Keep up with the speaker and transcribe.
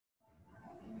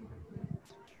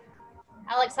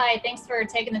Alex, hi. Thanks for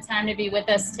taking the time to be with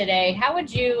us today. How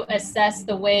would you assess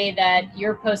the way that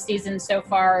your postseason so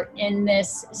far in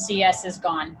this CS has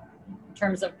gone in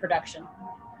terms of production?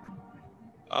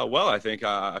 Well, I think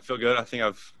I feel good. I think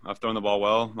I've thrown the ball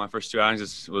well. My first two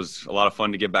outings was a lot of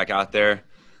fun to get back out there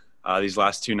these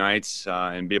last two nights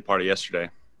and be a part of yesterday.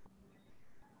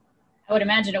 I would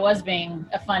imagine it was being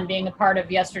a part of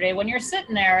yesterday. When you're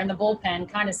sitting there in the bullpen,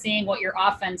 kind of seeing what your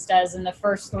offense does in the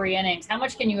first three innings, how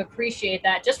much can you appreciate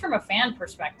that just from a fan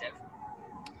perspective?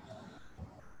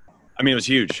 I mean, it was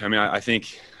huge. I mean, I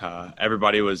think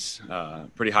everybody was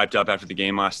pretty hyped up after the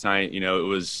game last night. It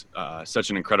was such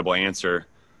an incredible answer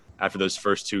after those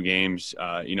first two games.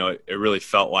 It really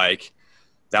felt like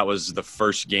that was the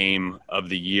first game of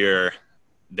the year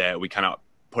that we kind of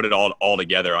put it all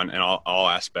together in all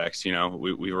aspects. We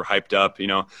were hyped up.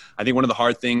 I think one of the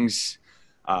hard things,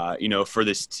 for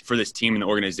this team and the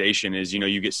organization is,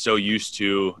 you get so used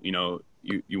to,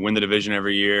 you win the division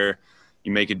every year.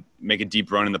 You make a deep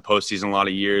run in the postseason a lot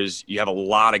of years. You have a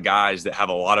lot of guys that have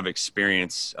a lot of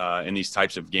experience in these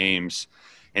types of games.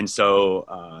 And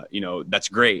so, that's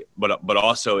great, but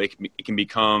also it can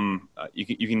become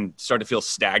you can start to feel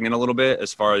stagnant a little bit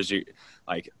as far as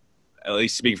at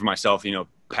least speaking for myself,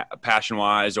 passion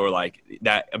wise, or like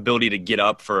that ability to get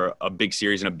up for a big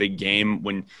series and a big game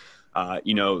when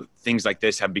things like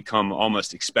this have become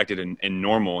almost expected and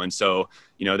normal. And so,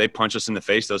 they punch us in the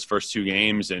face those first two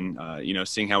games, and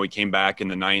seeing how we came back in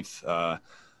the ninth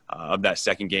of that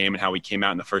second game and how we came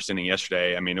out in the first inning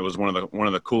yesterday. I mean, it was one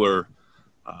of the cooler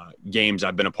games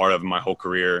I've been a part of in my whole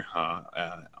career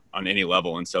on any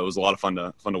level. And so it was a lot of fun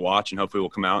to watch, and hopefully we'll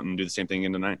come out and do the same thing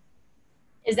again tonight.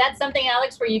 Is that something,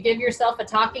 Alex, where you give yourself a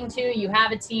talking to, you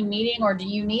have a team meeting, or do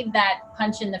you need that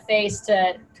punch in the face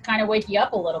to kind of wake you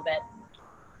up a little bit?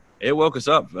 It woke us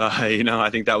up. I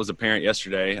think that was apparent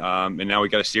yesterday. And now we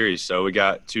got a series. So we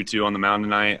got 2-2 on the mound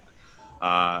tonight.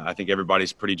 I think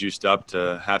everybody's pretty juiced up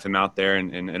to have him out there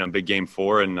in a big game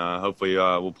 4, and hopefully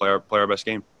we'll play our best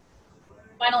game.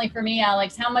 Finally, for me,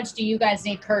 Alex, how much do you guys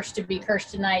need Kirsch to be Kirsch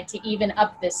tonight to even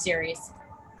up this series?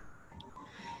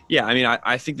 Yeah, I mean,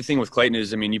 I think the thing with Clayton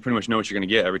is, you pretty much know what you're going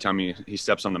to get every time he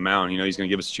steps on the mound. He's going to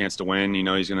give us a chance to win.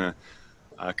 He's going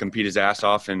to compete his ass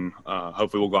off, and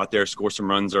hopefully we'll go out there, score some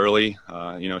runs early,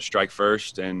 strike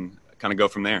first, and kind of go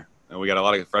from there. And we got a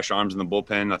lot of fresh arms in the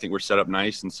bullpen. I think we're set up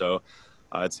nice, and so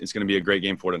it's going to be a great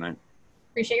game for tonight.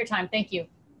 Appreciate your time. Thank you.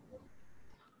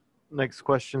 Next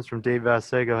question's from Dave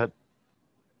Vasse. Go ahead.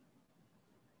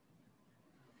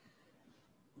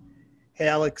 Hey,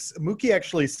 Alex, Mookie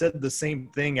actually said the same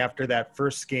thing after that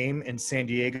first game in San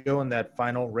Diego in that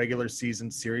final regular season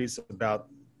series about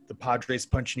the Padres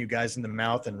punching you guys in the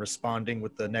mouth and responding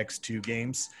with the next two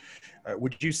games.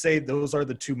 Would you say those are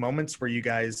the two moments where you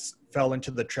guys fell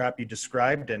into the trap you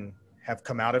described and have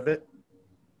come out of it?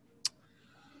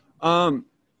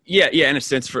 Yeah, in a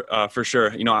sense, for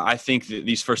sure. I think that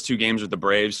these first two games with the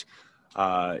Braves,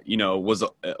 was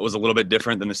a little bit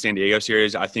different than the San Diego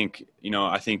series. I think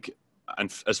and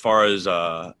as far as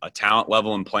a talent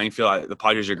level and playing field, the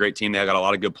Padres are a great team. They got a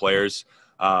lot of good players,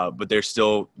 but they're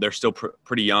still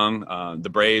pretty young. The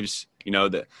Braves,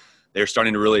 they're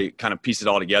starting to really kind of piece it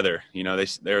all together.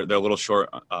 They're a little short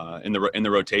in the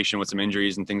rotation with some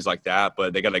injuries and things like that,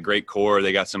 but they got a great core.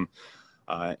 They got some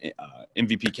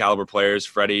MVP caliber players,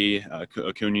 Freddie,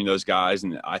 Acuna, those guys,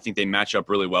 and I think they match up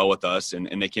really well with us.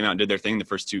 And they came out and did their thing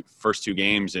the first two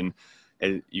games, and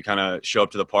you kind of show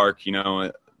up to the park,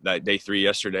 that day 3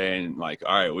 yesterday, and like,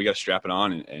 all right, we got to strap it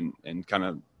on and kind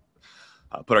of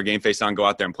put our game face on, go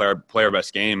out there and play our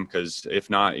best game, because if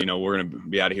not, we're going to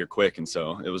be out of here quick. And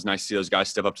so it was nice to see those guys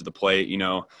step up to the plate.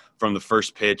 From the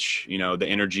first pitch, the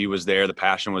energy was there, the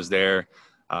passion was there,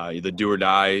 the do or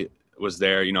die was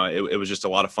there. It was just a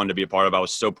lot of fun to be a part of. I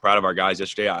was so proud of our guys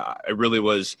yesterday. It really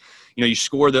was. You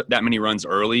score that many runs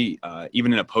early,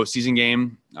 even in a postseason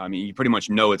game. You pretty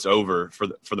much know it's over for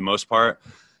the most part.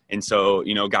 And so,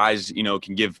 guys,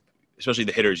 can give, especially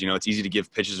the hitters, it's easy to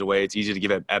give pitches away. It's easy to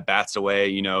give at bats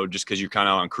away, just because you're kind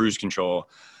of on cruise control.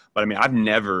 But I've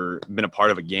never been a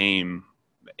part of a game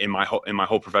in my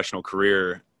whole professional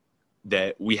career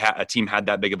that a team had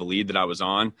that big of a lead that I was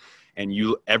on. And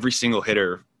every single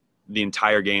hitter, the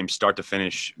entire game, start to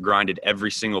finish, grinded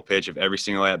every single pitch of every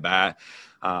single at bat.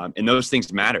 And those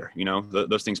things matter,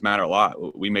 those things matter a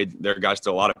lot. We made their guys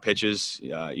to a lot of pitches.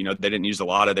 They didn't use a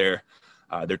lot of their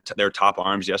top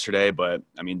arms yesterday, but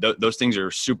those things are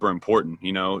super important.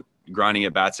 Grinding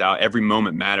at bats out, every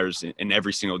moment matters in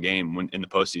every single game in the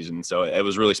postseason. So it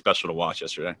was really special to watch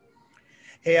yesterday.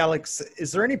 Hey, Alex,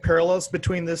 is there any parallels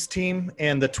between this team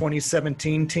and the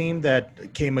 2017 team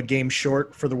that came a game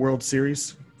short for the World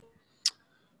Series?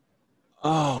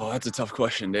 Oh, that's a tough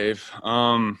question, Dave.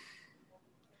 I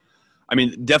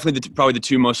mean, definitely probably the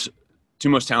two most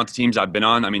talented teams I've been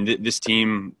on. I mean, this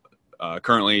team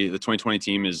currently, the 2020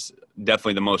 team, is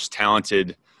definitely the most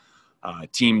talented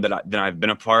team that I've been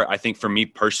a part. I think for me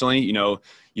personally,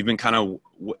 you've been kind of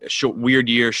weird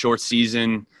year, short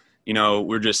season.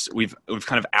 We've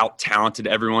kind of out talented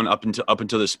everyone up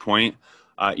until this point.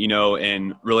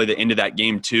 And really the end of that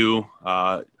game too,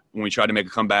 when we tried to make a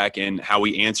comeback and how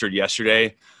we answered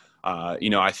yesterday.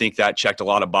 I think that checked a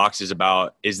lot of boxes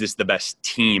about, is this the best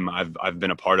team I've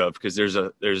been a part of? Because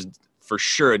there's for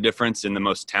sure a difference in the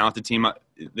most talented team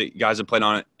the guys have played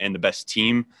on it and the best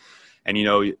team. And,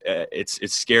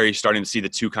 it's scary starting to see the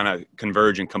two kind of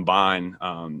converge and combine.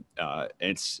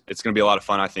 It's going to be a lot of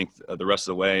fun, I think, the rest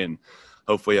of the way. And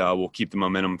hopefully we'll keep the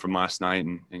momentum from last night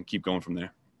and keep going from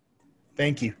there.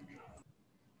 Thank you.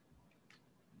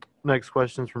 Next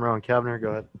question is from Rowan Kavner.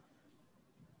 Go ahead.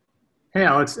 Hey,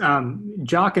 Alex.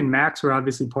 Jock and Max were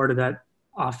obviously part of that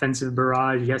offensive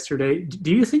barrage yesterday.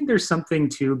 Do you think there's something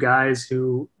to guys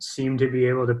who seem to be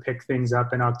able to pick things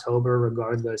up in October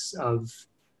regardless of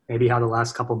maybe how the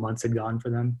last couple months had gone for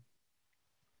them?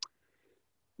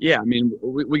 Yeah, I mean,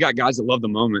 we got guys that love the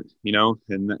moment,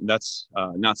 and that's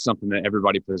not something that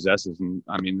everybody possesses. And,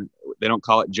 I mean, they don't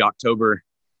call it Jocktober.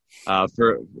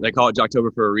 They call it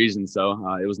Jocktober for a reason.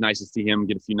 So it was nice to see him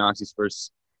get a few knocks his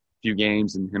first few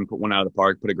games and him put one out of the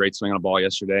park, put a great swing on a ball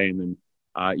yesterday. And then,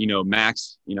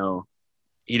 Max,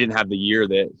 he didn't have the year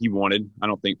that he wanted, I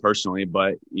don't think personally,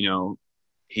 but,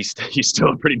 he's still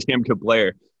a pretty damn good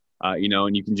player,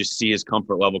 and you can just see his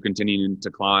comfort level continuing to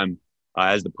climb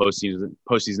as the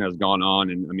postseason has gone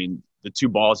on. And I mean, the two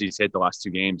balls he's hit the last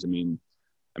two games, I mean,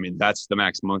 that's the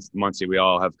Max Muncy we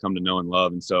all have come to know and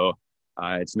love. And so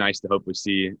it's nice to hopefully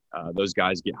see those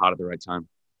guys get hot at the right time.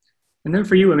 And then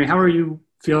for you, I mean, how are you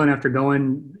feeling after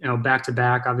going, back to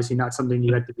back? Obviously not something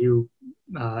you had to do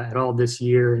at all this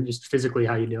year, and just physically,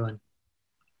 how you doing?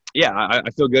 Yeah, I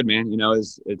feel good, man.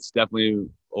 It's definitely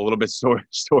a little bit sore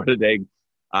today.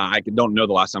 I don't know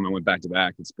the last time I went back to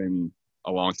back. It's been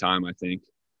a long time, I think.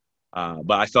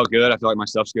 But I felt good. I feel like my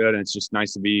stuff's good, and it's just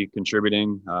nice to be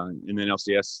contributing in the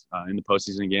NLCS in the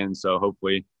postseason again. So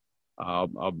hopefully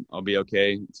I'll be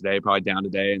okay today, probably down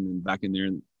today, and then back in there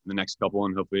in the next couple,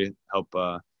 and hopefully help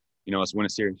us win a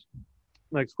series.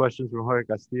 Next question is from Jorge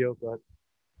Castillo. Go ahead.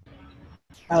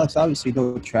 Alex, obviously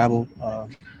no travel,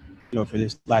 for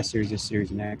this last series, this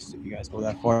series next, if you guys go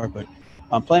that far. But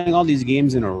playing all these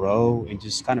games in a row and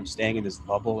just kind of staying in this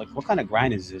bubble, like what kind of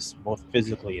grind is this, both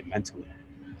physically and mentally?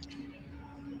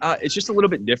 It's just a little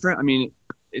bit different. I mean,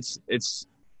 it's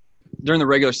during the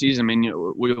regular season. I mean,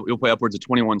 you'll play upwards of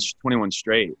 21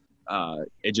 straight.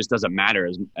 It just doesn't matter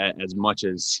as much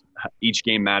as each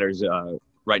game matters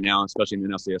right now, especially in the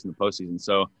NLCS in the postseason.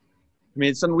 So, I mean,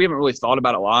 it's something we haven't really thought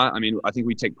about a lot. I mean, I think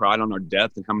we take pride on our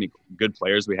depth and how many good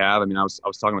players we have. I mean, I was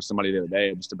talking with somebody the other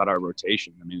day just about our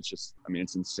rotation. I mean,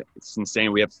 it's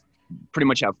insane. We have pretty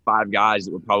much have 5 guys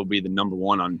that would probably be the number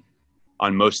one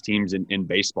on most teams in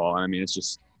baseball. I mean, it's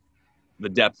just the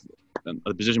depth,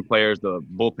 the position players, the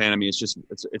bullpen. I mean, it's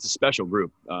a special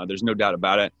group. There's no doubt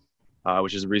about it,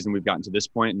 which is the reason we've gotten to this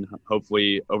point. And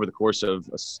hopefully over the course of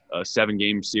a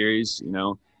 7-game series,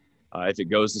 if it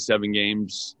goes to 7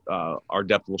 games, our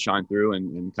depth will shine through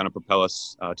and kind of propel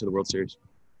us to the World Series.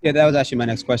 Yeah, that was actually my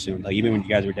next question. Like, even when you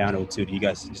guys were down 0-2, do you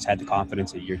guys just had the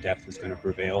confidence that your depth was going to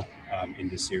prevail in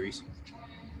this series?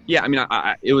 Yeah, I mean,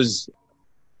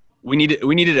 we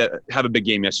needed to have a big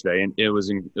game yesterday, and it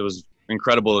was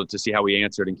incredible to see how we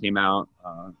answered and came out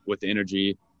with the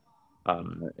energy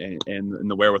and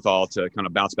the wherewithal to kind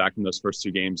of bounce back from those first 2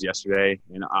 games yesterday.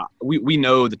 And we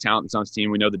know the talent that's on this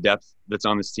team. We know the depth that's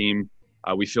on this team.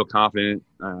 We feel confident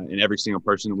in every single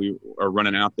person we are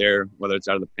running out there, whether it's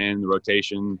out of the pen, the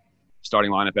rotation,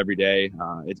 starting lineup every day.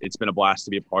 It's been a blast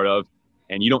to be a part of.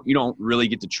 And you don't really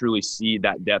get to truly see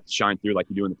that depth shine through like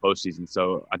you do in the postseason.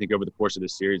 So I think over the course of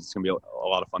this series, it's going to be a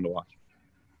lot of fun to watch.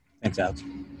 Thanks, Alex.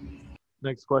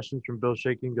 Next question is from Bill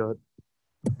Shaking. Go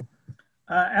ahead.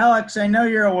 Alex, I know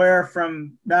you're aware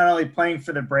from not only playing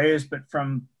for the Braves, but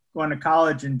from going to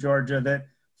college in Georgia, that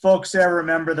folks there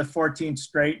remember the 14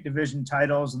 straight division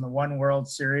titles and the 1 World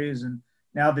Series. And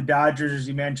now the Dodgers, as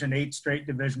you mentioned, 8 straight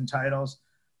division titles.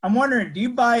 I'm wondering, do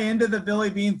you buy into the Billy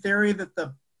Beane theory that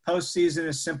the postseason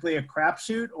is simply a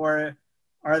crapshoot, or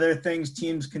are there things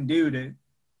teams can do to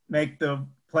make the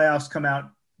playoffs come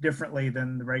out differently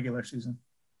than the regular season?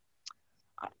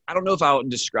 I don't know if I would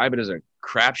describe it as a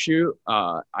crapshoot.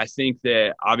 I think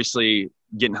that obviously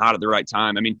getting hot at the right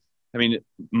time. I mean,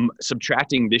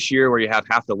 subtracting this year where you have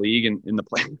half the league in the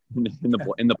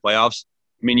playoffs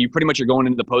I mean, you pretty much are going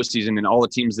into the postseason, and all the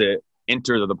teams that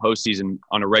enter the postseason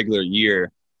on a regular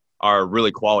year are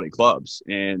really quality clubs.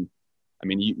 And I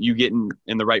mean, you get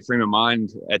in the right frame of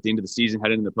mind at the end of the season,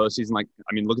 heading into the postseason. Like,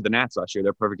 I mean, look at the Nats last year;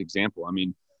 they're a perfect example. I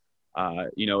mean,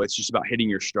 it's just about hitting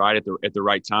your stride at the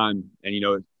right time.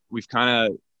 And we've kind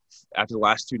of, after the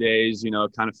last 2 days, it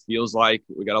kind of feels like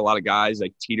we got a lot of guys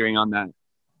like teetering on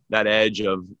that edge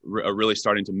of really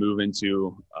starting to move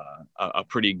into a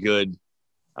pretty good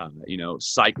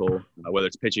cycle, whether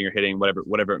it's pitching or hitting,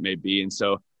 whatever it may be. And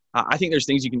so I think there's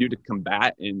things you can do to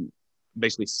combat and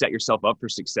basically set yourself up for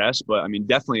success. But I mean,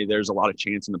 definitely there's a lot of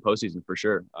chance in the postseason for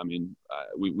sure. I mean,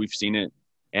 we've seen it,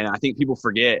 and I think people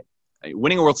forget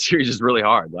winning a World Series is really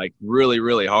hard, like really,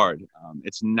 really hard.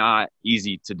 It's not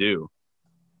easy to do,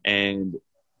 and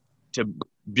to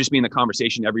just be in the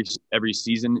conversation every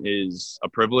season is a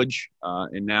privilege.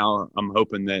 And now I'm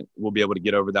hoping that we'll be able to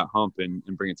get over that hump and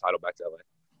bring a title back to LA.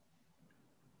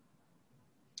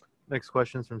 Next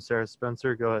question is from Sarah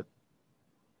Spencer. Go ahead.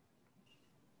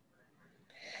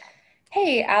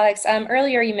 Hey, Alex.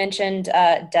 Earlier you mentioned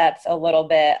depth a little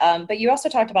bit, but you also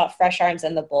talked about fresh arms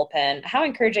in the bullpen. How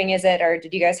encouraging is it, or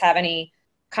did you guys have any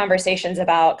conversations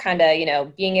about kind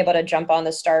of, being able to jump on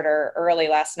the starter early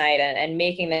last night and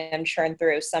making them churn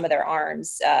through some of their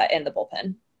arms in the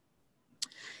bullpen?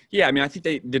 Yeah, I mean, I think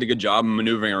they did a good job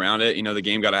maneuvering around it. The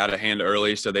game got out of hand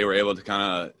early, so they were able to kind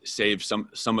of save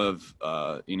some of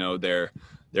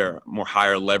their more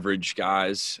higher leverage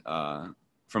guys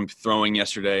from throwing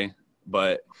yesterday.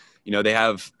 But they don't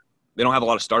have a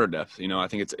lot of starter depth. I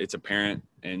think it's apparent,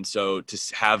 and so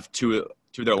to have two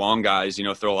of their long guys,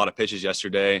 throw a lot of pitches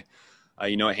yesterday,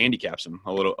 it handicaps them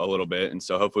a little bit. And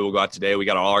so hopefully we'll go out today. We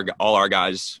got all our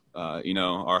guys,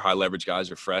 our high leverage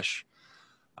guys are fresh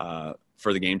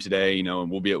for the game today.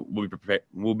 And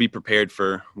we'll be prepared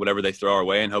for whatever they throw our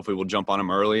way, and hopefully we'll jump on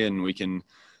them early and we can,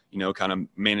 kind of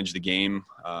manage the game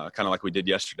kind of like we did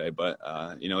yesterday. But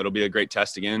it'll be a great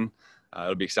test again.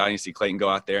 It'll be exciting to see Clayton go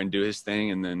out there and do his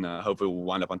thing, and then hopefully we'll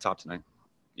wind up on top tonight,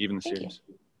 even the series.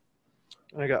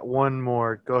 I got one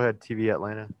more. Go ahead, TV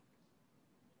Atlanta.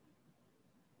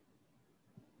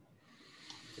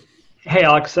 Hey,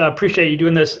 Alex. Appreciate you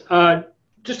doing this.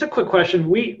 Just a quick question.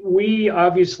 We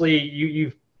obviously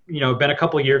you've been a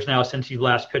couple of years now since you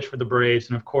last pitched for the Braves,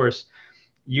 and of course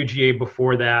UGA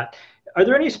before that. Are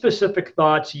there any specific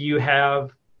thoughts you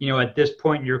have, at this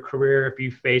point in your career, if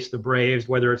you face the Braves,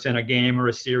 whether it's in a game or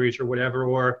a series or whatever,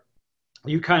 or are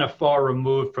you kind of far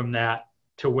removed from that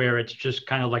to where it's just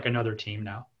kind of like another team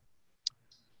now?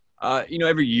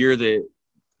 Every year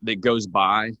that goes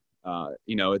by,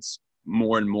 it's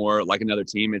more and more like another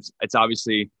team. It's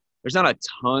obviously there's not a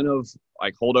ton of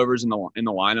like holdovers in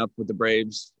the lineup with the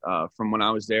Braves from when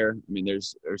I was there. I mean,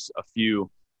 there's a few,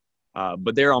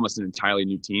 but they're almost an entirely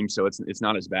new team, so it's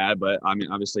not as bad. But I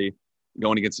mean, obviously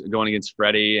going against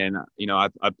Freddie, and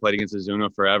I've played against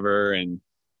Ozuna forever, and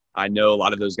I know a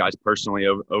lot of those guys personally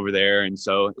over there, and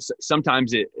so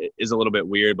sometimes it is a little bit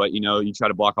weird, but you try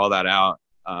to block all that out,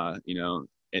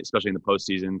 especially in the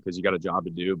postseason because you got a job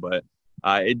to do. But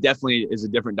it definitely is a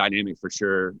different dynamic for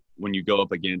sure when you go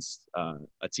up against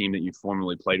a team that you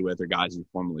formerly played with or guys you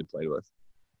formerly played with.